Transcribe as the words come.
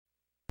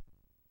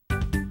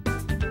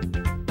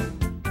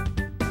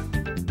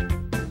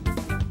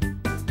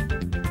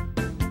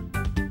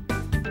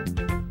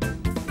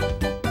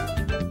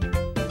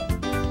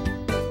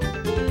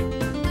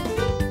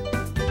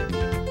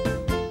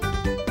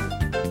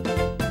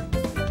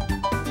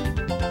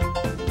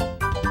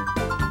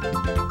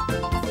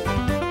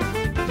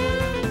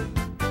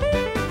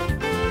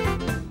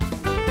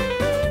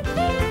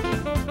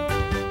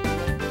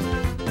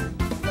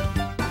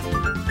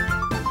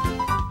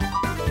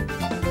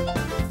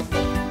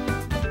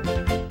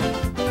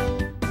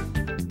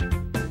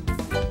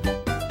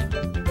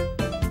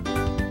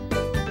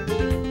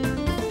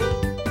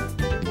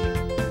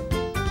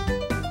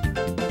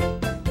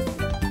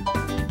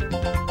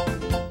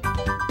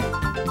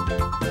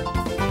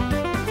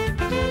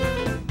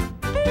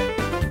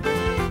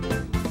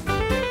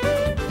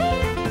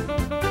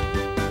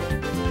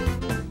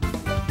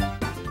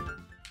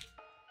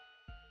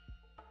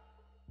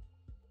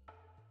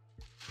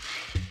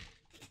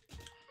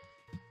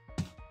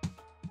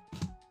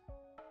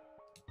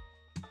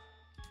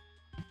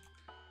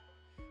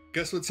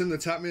Guess what's in the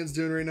Tapman's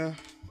doing right now?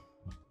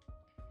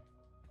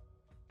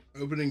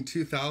 Opening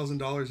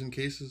 $2,000 in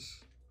cases.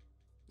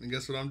 And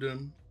guess what I'm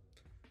doing?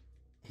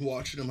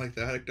 Watching him like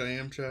the addict I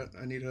am, chat.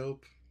 I need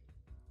help.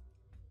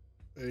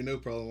 Hey, no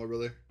problem, my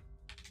brother.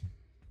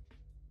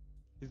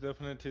 He's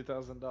opening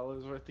 $2,000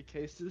 worth of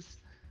cases.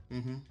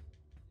 Mm-hmm.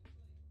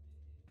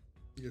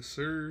 Yes,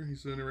 sir.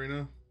 He's doing it right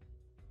now.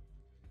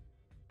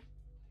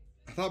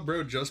 I thought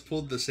bro just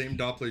pulled the same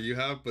Doppler you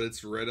have, but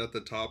it's red at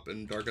the top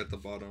and dark at the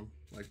bottom.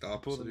 Like the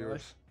opposite of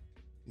yours.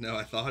 No,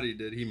 I thought he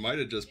did. He might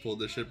have just pulled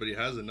this shit, but he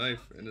has a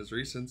knife in his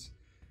recents.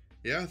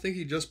 Yeah, I think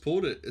he just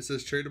pulled it. It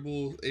says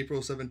tradable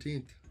April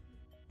 17th.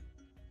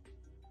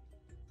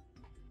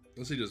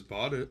 Unless he just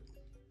bought it.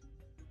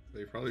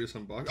 They probably just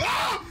unboxed.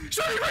 Oh!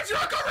 Shiny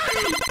Regirock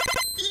already!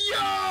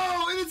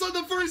 Yo! And it's on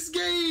the first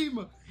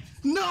game!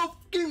 No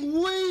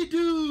fucking way,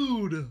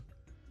 dude!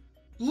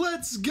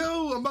 Let's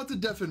go! I'm about to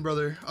deafen,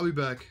 brother. I'll be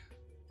back.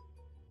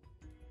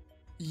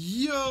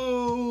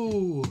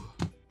 Yo!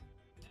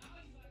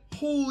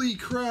 Holy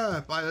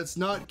crap! Let's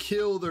not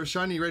kill their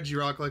shiny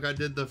Regirock like I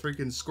did the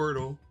freaking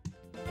Squirtle.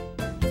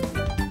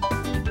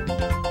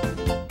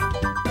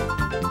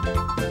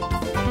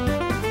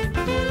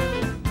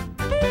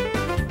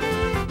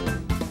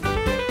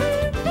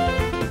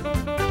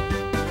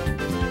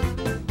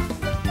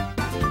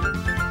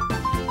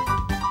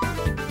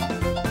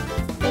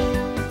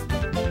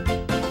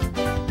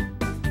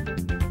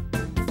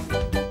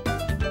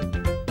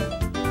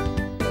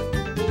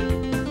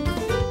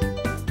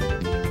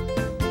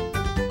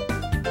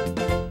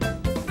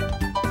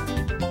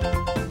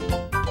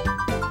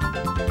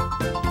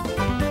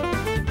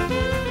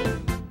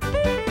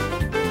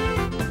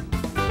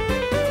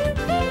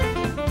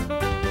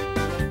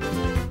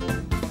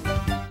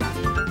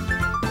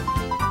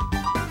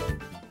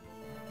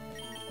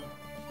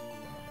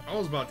 I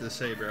was about to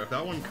say, bro, if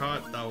that one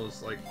caught, that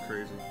was like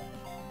crazy.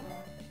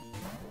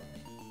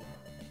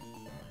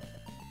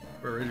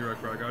 Bro, Regirock,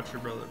 bro, I got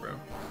your brother, bro.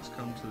 Just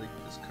come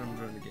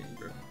join the game,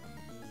 bro.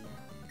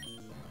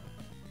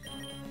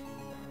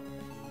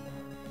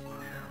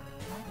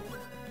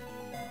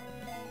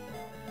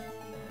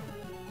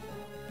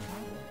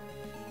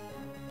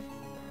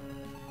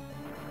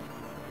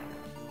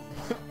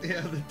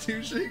 Yeah, the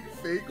 2-shake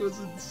fake was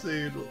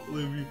insane,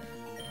 Libby.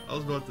 I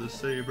was about to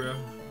say, bro.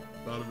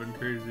 That would have been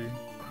crazy.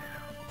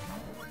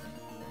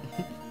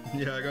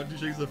 Yeah, I got 2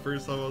 shakes the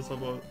first time I was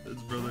talking about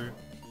his brother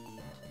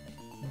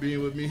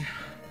being with me.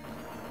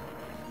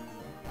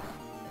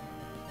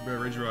 Bro,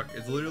 Regirock,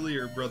 it's literally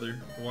your brother.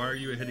 Why are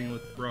you hitting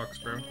with rocks,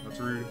 bro? That's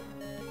rude.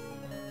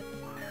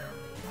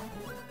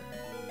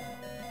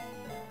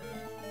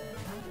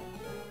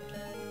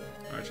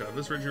 Alright, chat. If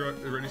this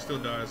Regirock already still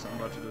dies, I'm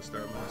about to just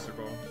start Master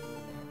Ball.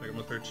 Like, I'm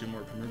gonna throw 2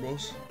 more Premier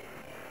Balls.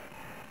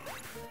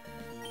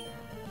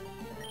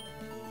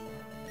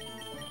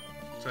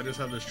 So I just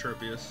have this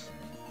Tropius.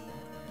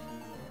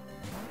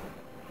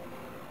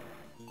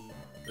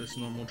 This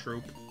normal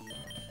trope.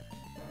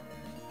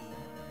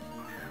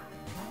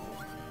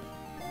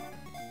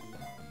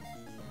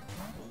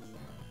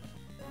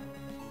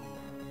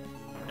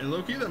 And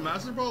Loki, the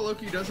Master Ball,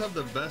 Loki does have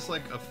the best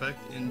like effect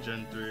in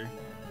Gen 3.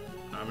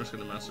 Nah, I'm just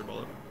gonna Master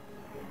Ball it.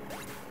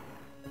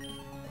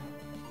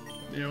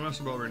 Yeah,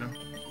 Master Ball right now.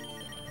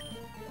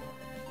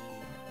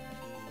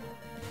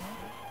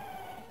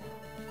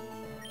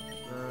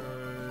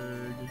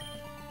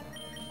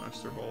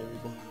 Master Ball.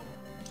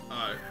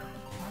 Alright.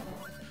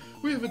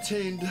 We have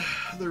attained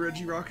the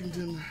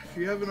Regirockington. If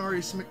you haven't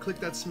already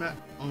clicked that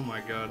oh my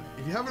god.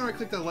 If you haven't already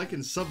clicked that like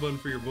and sub button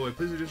for your boy,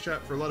 please do this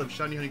chat for a lot of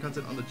shiny hunting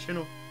content on the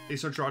channel.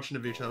 Thanks so much for watching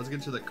the video, chat. Let's get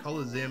into the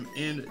Coliseum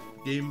and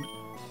game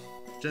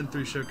Gen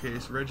 3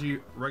 showcase.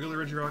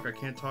 Regular Regirock, I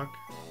can't talk,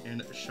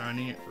 and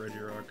shiny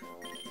Regirock.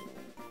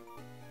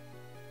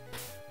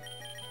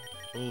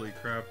 Holy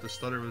crap, the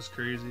stutter was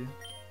crazy.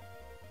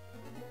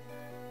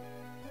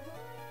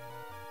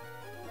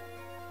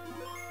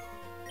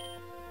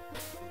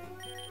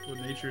 What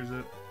nature is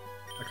it?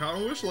 I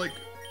kinda wish like,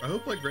 I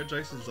hope like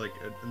Regice is like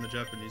in the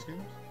Japanese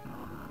games.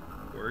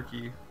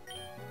 Worky.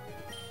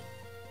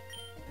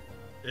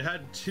 It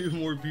had 2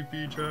 more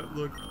PP, chat,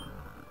 look.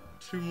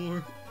 2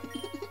 more.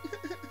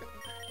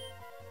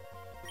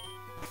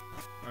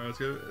 Alright,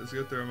 let's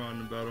go throw him out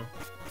in battle.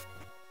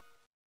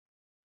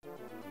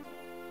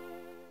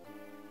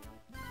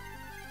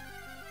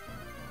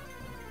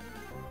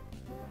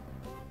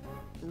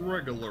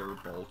 Regular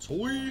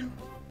Baltoy.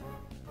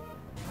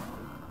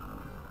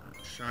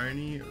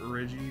 Shiny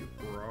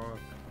Regirock.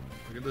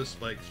 Look at those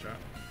spikes, chat.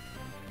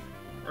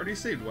 Already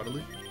saved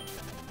Waddly.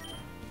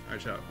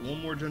 Alright, chat.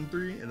 1 more Gen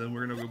 3, and then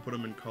we're gonna go put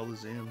them in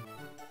Coliseum.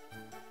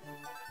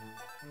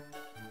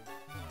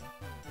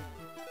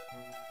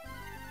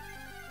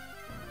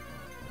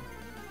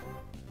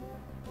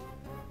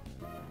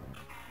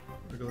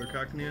 Regular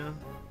Cacnea.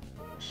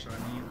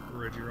 Shiny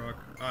Regirock.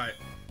 Alright.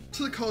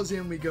 To the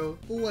Coliseum we go.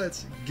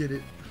 Let's get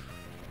it.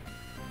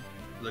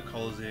 The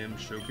Coliseum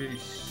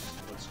showcase.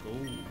 Let's go.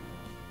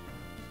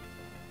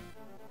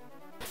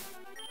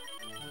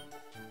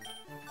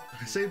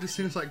 I saved as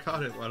soon as I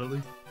caught it,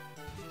 Waddly.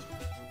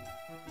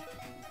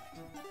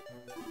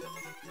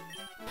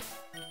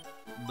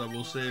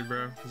 double save,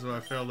 bro. Because if I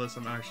fail this,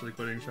 I'm actually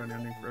quitting shiny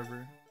hunting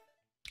forever.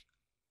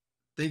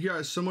 Thank you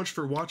guys so much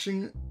for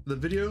watching the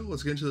video.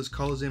 Let's get into this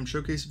Coliseum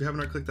showcase. If you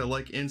haven't already, click that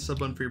like and sub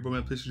button for your boy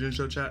man. Please do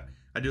show chat.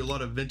 I do a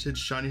lot of vintage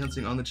shiny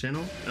hunting on the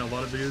channel and a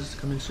lot of videos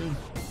coming soon.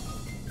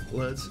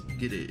 Let's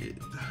get it.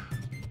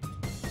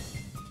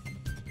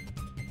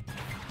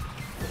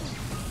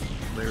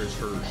 There's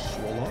her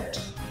Swalot.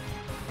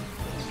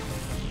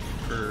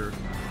 Her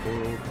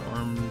gold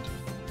armed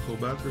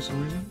Golbat for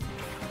some reason.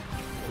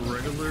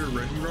 Regular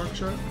Regirock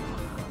shot.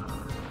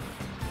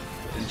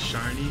 And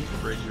shiny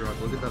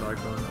Regirock. Look at that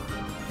icon.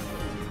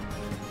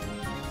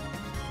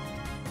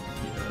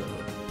 Yeah.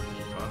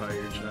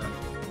 Fire chat.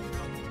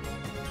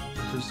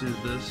 Let's do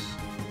this.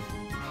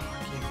 Oh,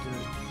 I can't do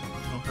it.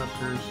 I don't have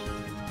curse.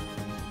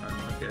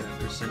 Alright, okay,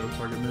 there's single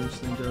target moves,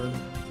 thank God.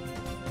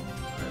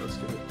 Alright, let's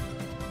get it.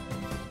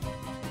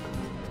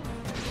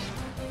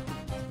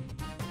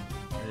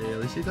 Hey, at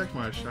least he attacked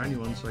my shiny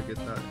one so I get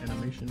that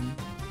animation.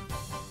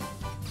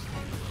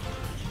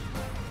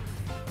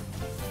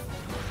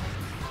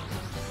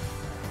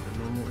 The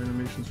normal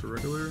animations for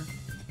regular.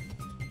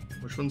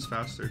 Which one's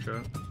faster,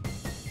 chat?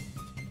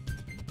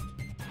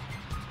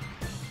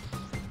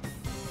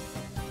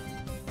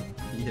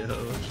 Yo,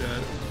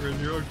 chat.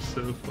 Regirock's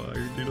so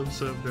fire, dude. I'm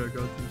so happy I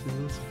got these.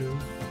 Let's go.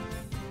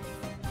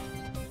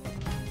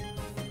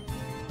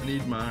 I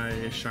need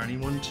my shiny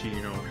one to,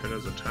 you know, hit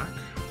as attack.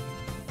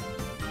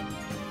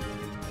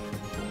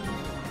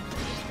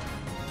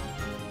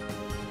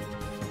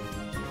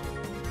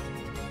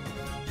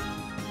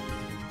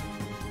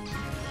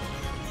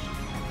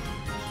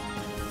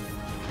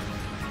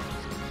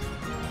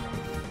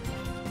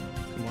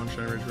 Come on,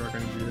 shiny Regirock, I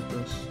need you to hit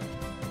this.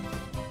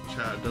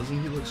 Chat,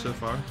 doesn't he look so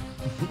far?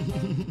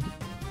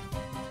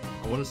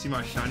 I want to see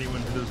my shiny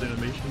one do those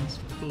animations.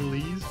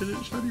 Please hit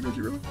it, shiny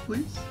Regirock,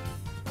 please.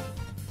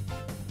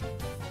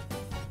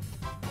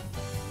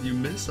 You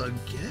miss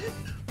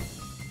again?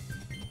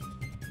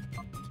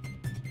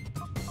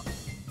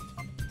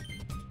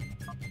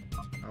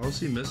 How is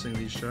he missing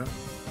these, chat?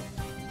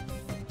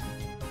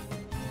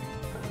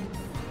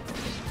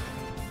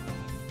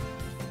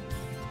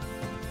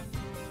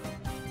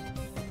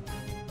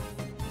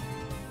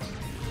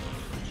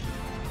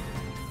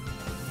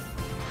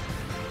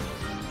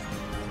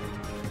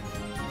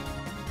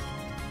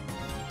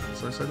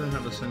 So I said I didn't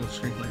have a single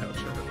screen layout,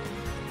 chat.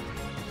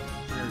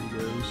 There he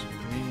goes.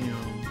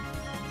 Bam.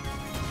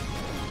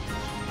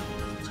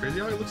 It's crazy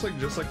how he looks like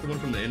just like the one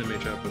from the anime,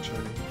 chat, but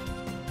shiny.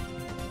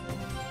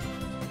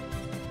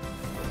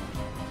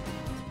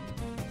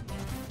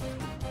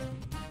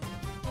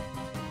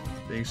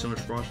 Thanks so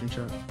much for watching,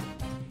 chat.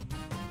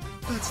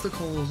 That's the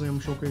Coliseum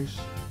showcase.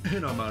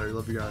 And I'm out of here.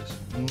 Love you guys.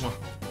 Mwah.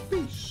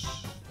 Peace.